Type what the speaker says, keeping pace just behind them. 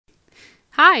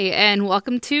Hi, and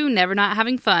welcome to Never Not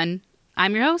Having Fun.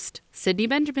 I'm your host, Sydney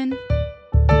Benjamin.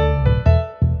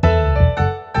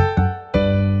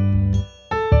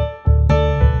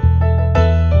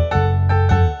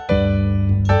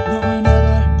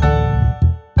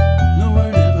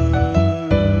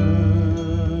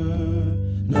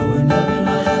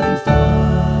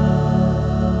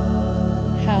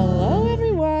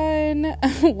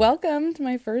 Welcome to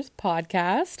my first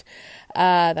podcast.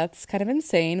 That's kind of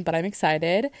insane, but I'm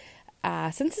excited.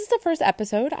 Since this is the first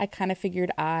episode, I kind of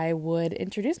figured I would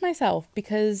introduce myself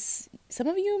because some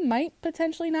of you might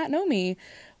potentially not know me,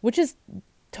 which is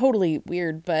totally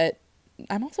weird, but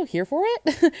I'm also here for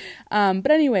it.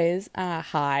 But anyways,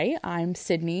 hi, I'm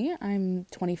Sydney. I'm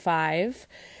 25.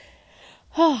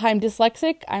 I'm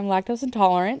dyslexic. I'm lactose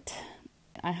intolerant.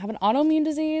 I have an autoimmune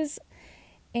disease.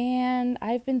 And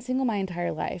I've been single my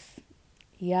entire life.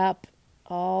 Yup,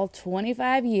 all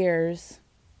 25 years.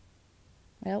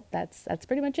 Well, that's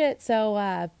pretty much it.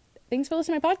 So, thanks for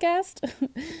listening to my podcast.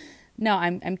 No,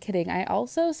 I'm kidding. I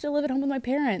also still live at home with my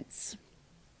parents.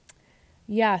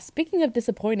 Yeah, speaking of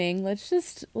disappointing, let's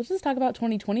just talk about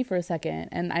 2020 for a second.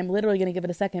 And I'm literally going to give it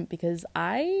a second because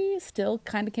I still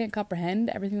kind of can't comprehend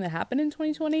everything that happened in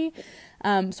 2020.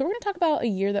 So we're going to talk about a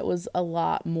year that was a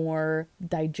lot more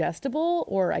digestible,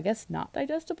 or I guess not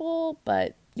digestible,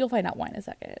 but you'll find out why in a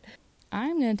second.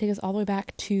 I'm going to take us all the way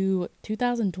back to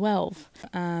 2012,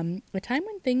 a time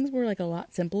when things were like a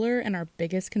lot simpler and our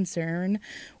biggest concern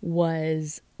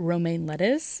was romaine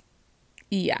lettuce.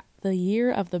 Yeah, the year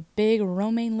of the big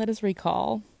romaine lettuce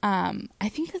recall. I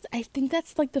think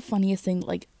that's like the funniest thing.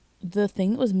 Like, the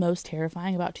thing that was most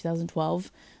terrifying about 2012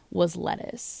 was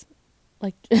lettuce.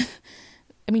 Like, I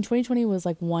mean, 2020 was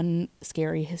like one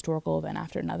scary historical event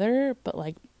after another, but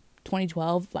like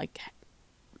 2012, like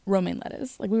romaine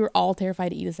lettuce. Like, we were all terrified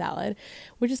to eat a salad,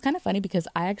 which is kind of funny because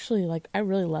I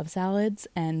really love salads,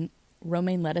 and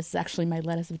romaine lettuce is actually my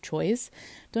lettuce of choice.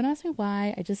 Don't ask me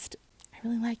why. I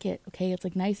really like it. Okay, it's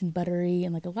like nice and buttery,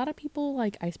 and like a lot of people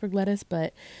like iceberg lettuce,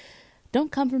 but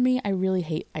don't come for me. I really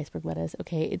hate iceberg lettuce.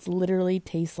 Okay, it's literally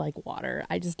tastes like water.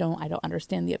 I don't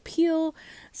understand the appeal.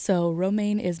 So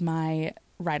romaine is my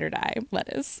ride or die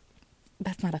lettuce.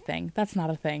 That's not a thing.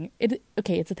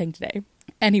 It's a thing today.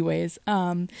 Anyways,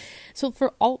 so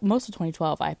for most of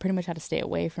 2012, I pretty much had to stay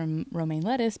away from romaine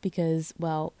lettuce because,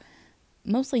 well,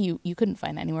 mostly you couldn't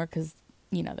find it anywhere because,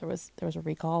 you know, there was a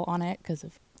recall on it because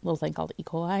of little thing called E.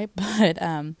 coli, but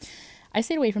I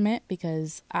stayed away from it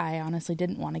because I honestly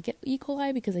didn't want to get E.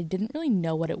 coli because I didn't really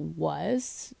know what it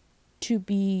was, to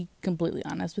be completely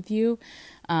honest with you.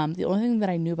 The only thing that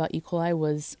I knew about E. coli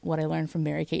was what I learned from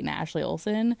Mary Kate and Ashley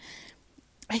Olsen.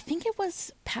 I think it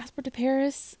was Passport to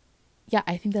Paris. Yeah,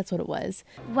 I think that's what it was.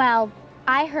 Well,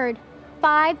 I heard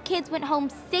 5 kids went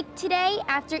home sick today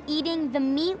after eating the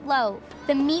meatloaf.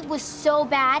 The meat was so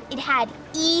bad, it had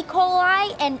E.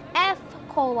 coli and F.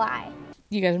 coli.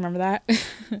 You guys remember that?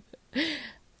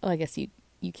 Well, I guess you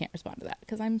can't respond to that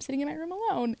because I'm sitting in my room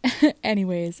alone.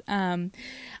 Anyways, I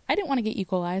didn't want to get E.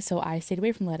 coli, so I stayed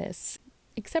away from lettuce.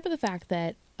 Except for the fact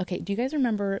that, okay, do you guys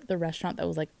remember the restaurant that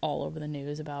was like all over the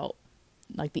news about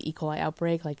like the E. coli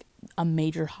outbreak, like a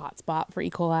major hotspot for E.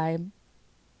 coli?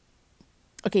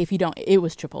 Okay, if you don't, it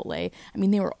was Chipotle. I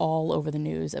mean, they were all over the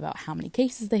news about how many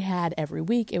cases they had every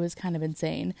week. It was kind of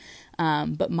insane.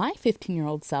 But my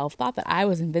 15-year-old self thought that I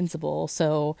was invincible,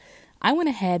 so I went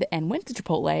ahead and went to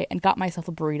Chipotle and got myself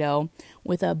a burrito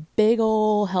with a big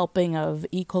ol' helping of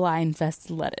E. coli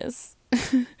infested lettuce.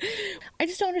 I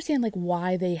just don't understand like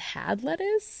why they had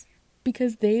lettuce,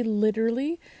 because they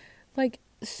literally like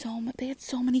they had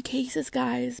so many cases,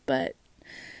 guys, but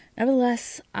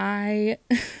nevertheless, I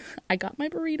got my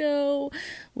burrito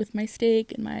with my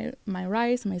steak and my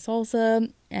rice and my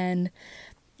salsa and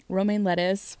romaine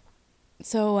lettuce.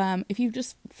 So if you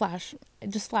just flash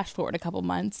forward a couple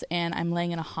months and I'm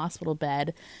laying in a hospital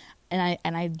bed and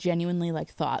I genuinely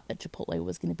like thought that Chipotle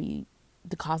was going to be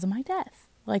the cause of my death.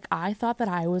 Like, I thought that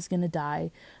I was going to die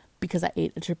because I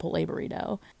ate a Chipotle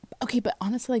burrito. Okay, but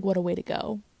honestly, like, what a way to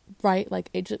go. Right, like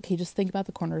just think about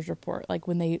the coroner's report. Like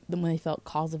when they felt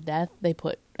cause of death, they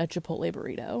put a Chipotle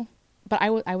burrito. But I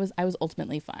was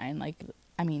ultimately fine. Like,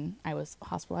 I mean, I was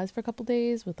hospitalized for a couple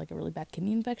days with like a really bad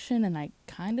kidney infection, and I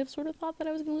kind of sort of thought that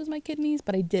I was gonna lose my kidneys,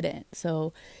 but I didn't.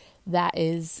 So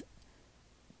that's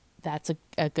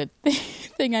a good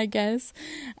thing, I guess.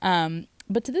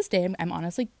 But to this day, I'm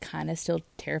honestly kind of still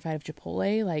terrified of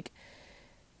Chipotle. Like,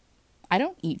 I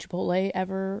don't eat Chipotle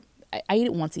ever. I eat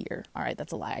it once a year. All right,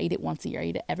 that's a lie. I eat it once a year. I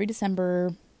eat it every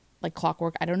December, like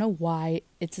clockwork. I don't know why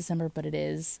it's December, but it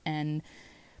is. And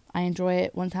I enjoy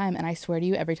it one time, and I swear to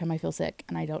you, every time I feel sick,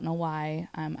 and I don't know why.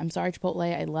 I'm sorry,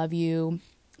 Chipotle. I love you,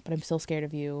 but I'm still scared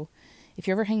of you. If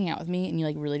you're ever hanging out with me and you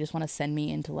like really just want to send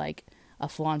me into like a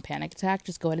full-on panic attack,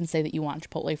 just go ahead and say that you want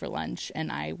Chipotle for lunch,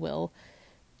 and I will.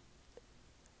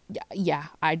 Yeah,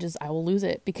 I will lose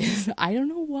it because I don't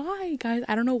know why, guys.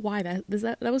 I don't know why that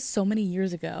was so many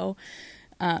years ago.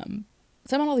 So I'm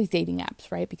on all these dating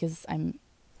apps, right? Because I'm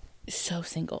so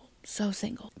single.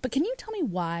 But can you tell me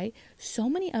why so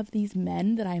many of these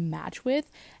men that I match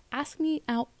with ask me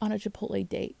out on a Chipotle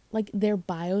date? Like their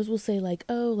bios will say like,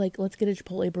 oh, like let's get a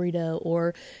Chipotle burrito,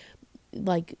 or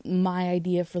like my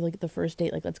idea for like the first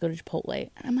date, like let's go to Chipotle.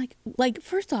 And I'm like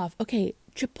first off, okay,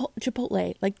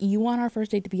 Chipotle, like you want our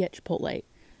first date to be at Chipotle?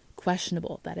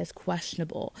 Questionable. That is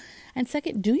questionable. And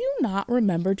second, do you not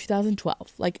remember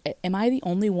 2012? Like, am I the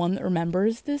only one that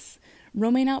remembers this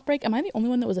romaine outbreak? Am I the only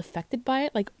one that was affected by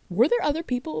it? Like, were there other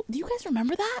people? Do you guys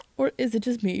remember that? Or is it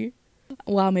just me?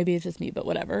 Well, maybe it's just me, but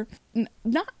whatever.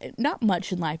 Not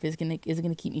much in life is gonna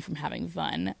keep me from having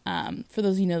fun. For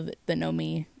those of you that know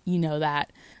me, you know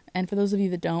that. And for those of you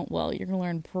that don't, well, you're going to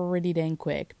learn pretty dang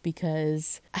quick,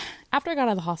 because after I got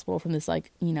out of the hospital from this,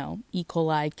 like, you know, E.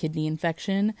 coli kidney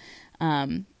infection,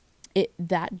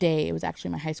 that day, it was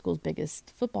actually my high school's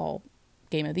biggest football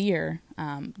game of the year,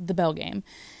 the Bell game.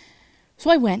 So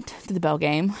I went to the Bell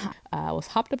game, was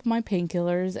hopped up on my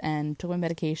painkillers and took my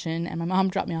medication, and my mom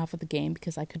dropped me off at the game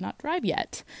because I could not drive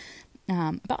yet.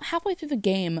 About halfway through the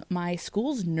game, my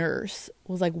school's nurse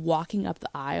was like walking up the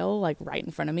aisle, like right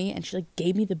in front of me, and she like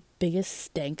gave me the biggest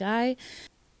stank eye.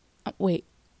 Wait,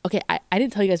 okay, I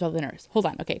didn't tell you guys about the nurse. Hold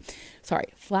on, okay, sorry.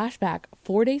 Flashback,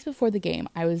 4 days before the game,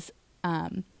 I was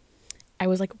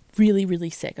like really, really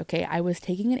sick, okay? I was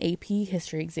taking an AP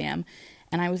history exam,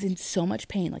 and I was in so much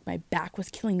pain. Like, my back was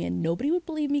killing me, and nobody would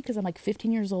believe me because I'm like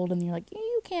 15 years old, and you're like,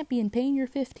 you can't be in pain, you're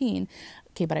 15.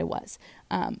 Okay, but I was.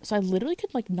 So I literally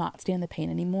could like not stand the pain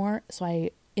anymore. So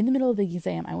in the middle of the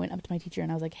exam, I went up to my teacher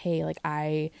and I was like, hey, like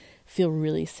I feel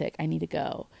really sick, I need to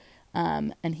go.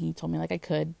 And he told me like I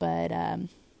could, but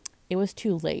it was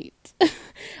too late.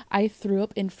 I threw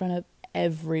up in front of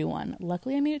everyone.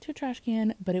 Luckily I made it to a trash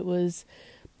can, but it was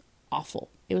awful.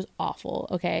 It was awful.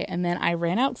 Okay. And then I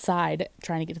ran outside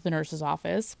trying to get to the nurse's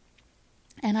office,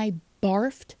 and I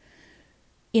barfed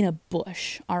in a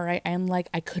bush. All right. I'm like,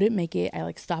 I couldn't make it. I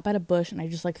like stop at a bush and I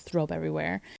just like throw up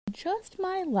everywhere. Just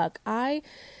my luck, I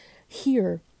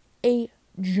hear a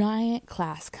giant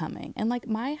class coming, and like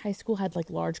my high school had like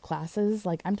large classes.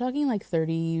 Like I'm talking like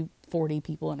 30, 40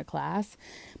 people in a class.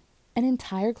 An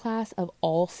entire class of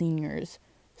all seniors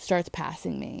starts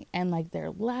passing me, and like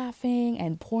they're laughing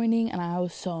and pointing, and I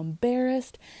was so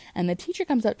embarrassed. And the teacher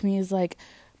comes up to me, is like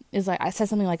I said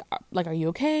something like are you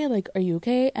okay, like are you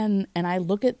okay? And I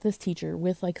look at this teacher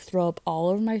with like throw up all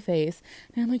over my face,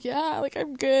 and I'm like, yeah, like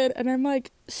I'm good. And I'm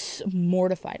like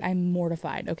mortified. I'm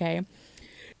mortified. Okay,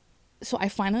 so I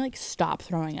finally like stop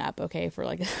throwing up, okay, for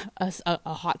like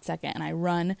a hot second, and I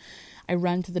run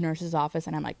to the nurse's office,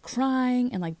 and I'm like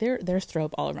crying, and like there's throw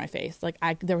up all over my face. Like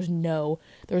there was no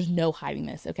hiding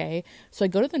this, okay? So I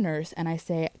go to the nurse and I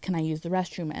say, can I use the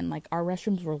restroom? And like our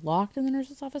restrooms were locked in the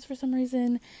nurse's office for some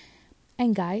reason.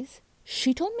 And guys,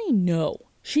 she told me no.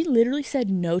 She literally said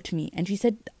no to me, and she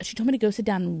told me to go sit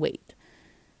down and wait.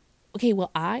 Okay, well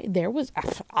I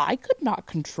could not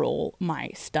control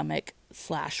my stomach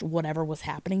 / whatever was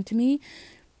happening to me.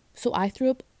 So I threw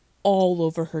up all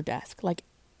over her desk, like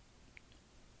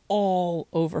all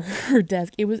over her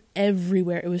desk. It was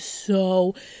everywhere. It was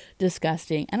so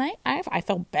disgusting. And I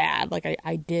felt bad. Like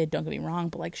I did, don't get me wrong,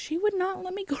 but like she would not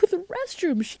let me go to the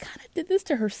restroom. She kind of did this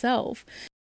to herself.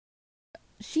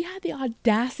 She had the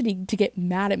audacity to get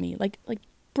mad at me. Like,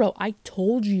 bro, I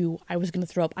told you I was going to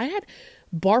throw up. I had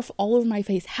barf all over my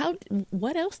face.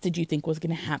 What else did you think was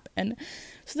going to happen?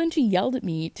 So then she yelled at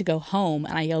me to go home,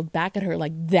 and I yelled back at her,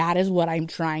 like, that is what I'm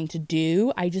trying to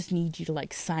do. I just need you to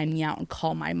like sign me out and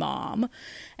call my mom.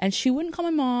 And she wouldn't call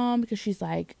my mom because she's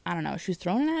like, I don't know, she was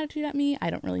throwing an attitude at me. I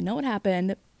don't really know what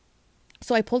happened.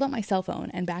 So I pulled out my cell phone,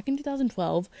 and back in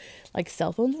 2012, like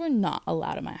cell phones were not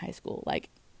allowed in my high school, like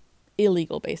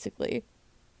illegal basically.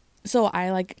 So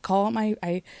I like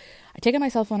I take out my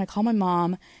cell phone, I call my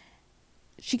mom.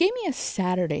 She gave me a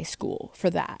Saturday school for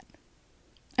that.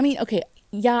 I mean, okay,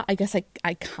 yeah, I guess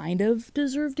I kind of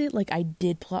deserved it. Like I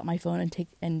did pull out my phone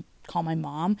and call my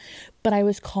mom, but I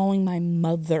was calling my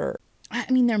mother.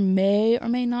 I mean, there may or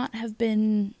may not have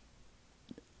been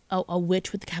a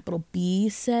witch with the capital B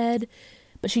said,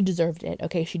 but she deserved it.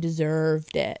 Okay, she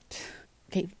deserved it.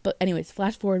 Okay, but anyways,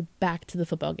 flash forward back to the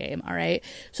football game, all right?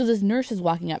 So this nurse is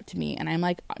walking up to me, and I'm,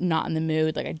 like, not in the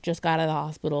mood. Like, I just got out of the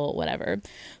hospital, whatever.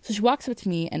 So she walks up to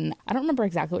me, and I don't remember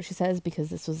exactly what she says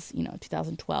because this was,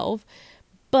 2012.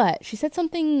 But she said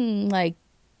something like,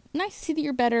 nice to see that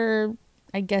you're better.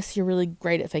 I guess you're really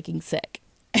great at faking sick.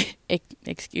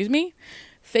 Excuse me?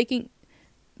 Faking...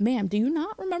 Ma'am, do you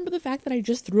not remember the fact that I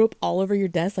just threw up all over your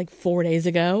desk, like, 4 days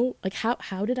ago? Like,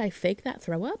 how did I fake that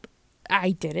throw up?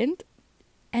 I didn't.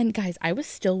 And guys, I was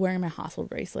still wearing my hospital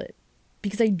bracelet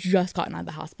because I just gotten out of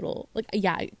the hospital. Like,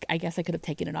 yeah, I guess I could have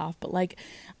taken it off, but like,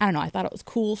 I don't know. I thought it was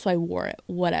cool, so I wore it,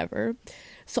 whatever.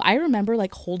 So I remember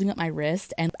like holding up my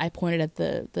wrist and I pointed at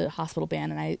the hospital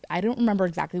band, and I don't remember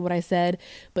exactly what I said,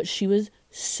 but she was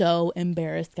so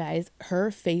embarrassed, guys.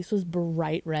 Her face was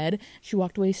bright red. She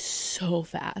walked away so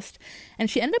fast. And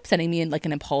she ended up sending me like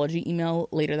an apology email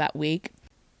later that week,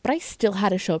 but I still had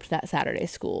to show up to that Saturday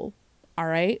school. All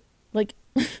right? Like,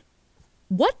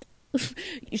 what?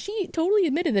 She totally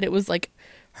admitted that it was like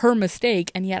her mistake,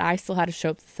 and yet I still had to show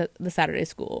up to the Saturday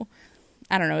school.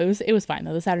 I don't know. It was fine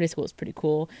though. The Saturday school was pretty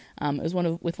cool. It was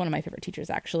with one of my favorite teachers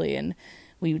actually, and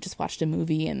we just watched a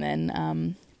movie and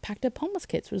then packed up homeless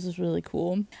kits, which was really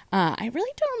cool. I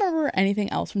really don't remember anything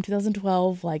else from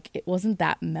 2012. Like, it wasn't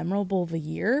that memorable of a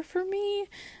year for me.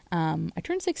 I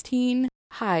turned 16.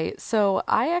 Hi, so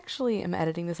I actually am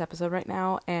editing this episode right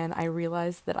now, and I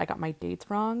realized that I got my dates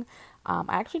wrong. I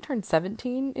actually turned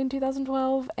 17 in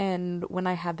 2012, and when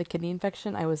I had the kidney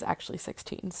infection, I was actually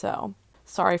 16, so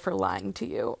sorry for lying to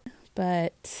you.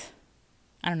 But,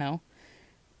 I don't know.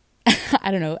 I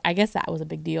don't know. I guess that was a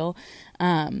big deal.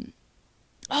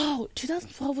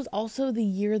 2012 was also the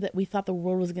year that we thought the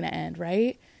world was going to end,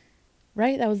 right?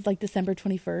 Right? That was like December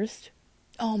 21st.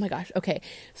 Oh my gosh. Okay.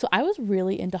 So I was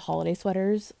really into holiday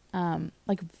sweaters,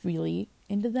 like really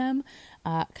into them.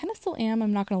 Kind of still am.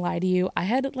 I'm not going to lie to you. I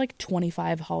had like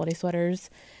 25 holiday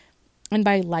sweaters, and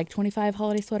by like 25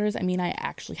 holiday sweaters, I mean, I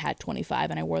actually had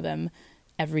 25 and I wore them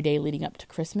every day leading up to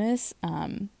Christmas.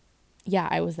 Yeah,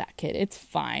 I was that kid. It's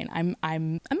fine.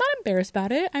 I'm not embarrassed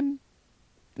about it. I'm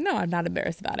not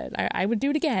embarrassed about it. I would do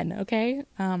it again, okay?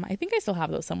 I think I still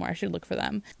have those somewhere. I should look for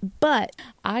them. But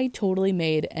I totally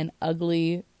made an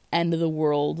ugly end of the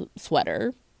world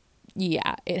sweater.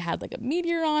 Yeah, it had like a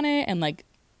meteor on it and like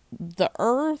the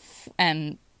earth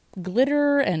and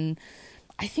glitter, and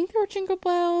I think there were jingle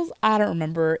bells. I don't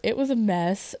remember. It was a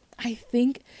mess. I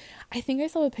think I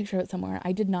saw a picture of it somewhere.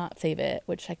 I did not save it,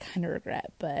 which I kind of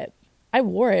regret, but I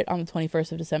wore it on the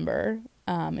 21st of December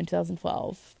in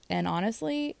 2012, and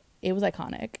honestly, it was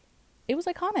iconic. It was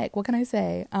iconic. What can I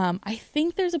say? I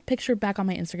think there's a picture back on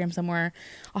my Instagram somewhere.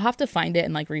 I'll have to find it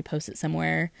and like repost it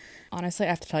somewhere. Honestly, I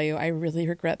have to tell you, I really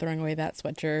regret throwing away that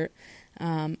sweatshirt.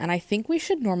 And I think we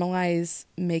should normalize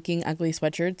making ugly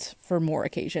sweatshirts for more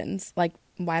occasions. Like,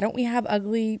 why don't we have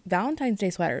ugly Valentine's Day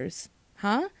sweaters?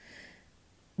 Huh?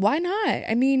 Why not?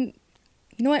 I mean,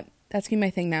 you know what? That's gonna be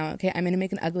my thing now. Okay, I'm gonna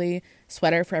make an ugly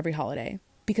sweater for every holiday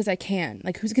because I can.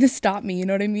 Like, who's gonna stop me? You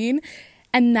know what I mean?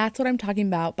 And that's what I'm talking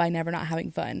about by never not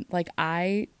having fun. Like,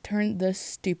 I turn the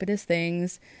stupidest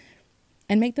things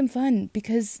and make them fun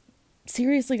because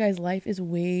seriously, guys, life is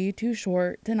way too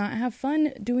short to not have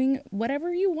fun doing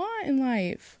whatever you want in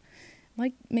life.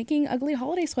 Like making ugly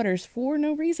holiday sweaters for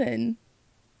no reason.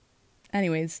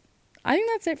 Anyways, I think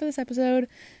that's it for this episode.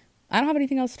 I don't have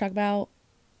anything else to talk about.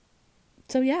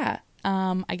 So yeah,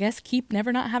 I guess keep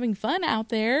never not having fun out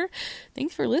there.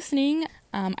 Thanks for listening.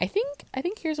 I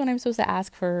think here's when I'm supposed to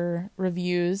ask for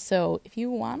reviews. So if you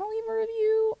want to leave a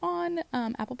review on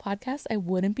Apple Podcasts, I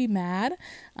wouldn't be mad.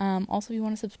 Also, if you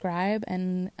want to subscribe,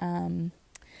 and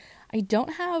I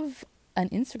don't have an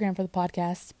Instagram for the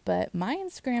podcast, but my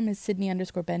Instagram is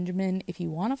Sydney_Benjamin. If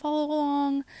you want to follow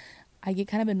along. I get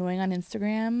kind of annoying on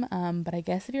Instagram, but I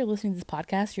guess if you're listening to this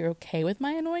podcast, you're okay with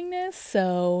my annoyingness.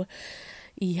 So,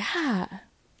 yeah.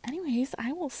 Anyways,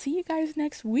 I will see you guys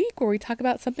next week where we talk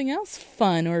about something else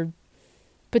fun, or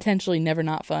potentially never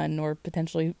not fun, or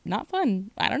potentially not fun.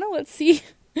 I don't know. Let's see.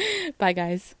 Bye,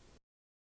 guys.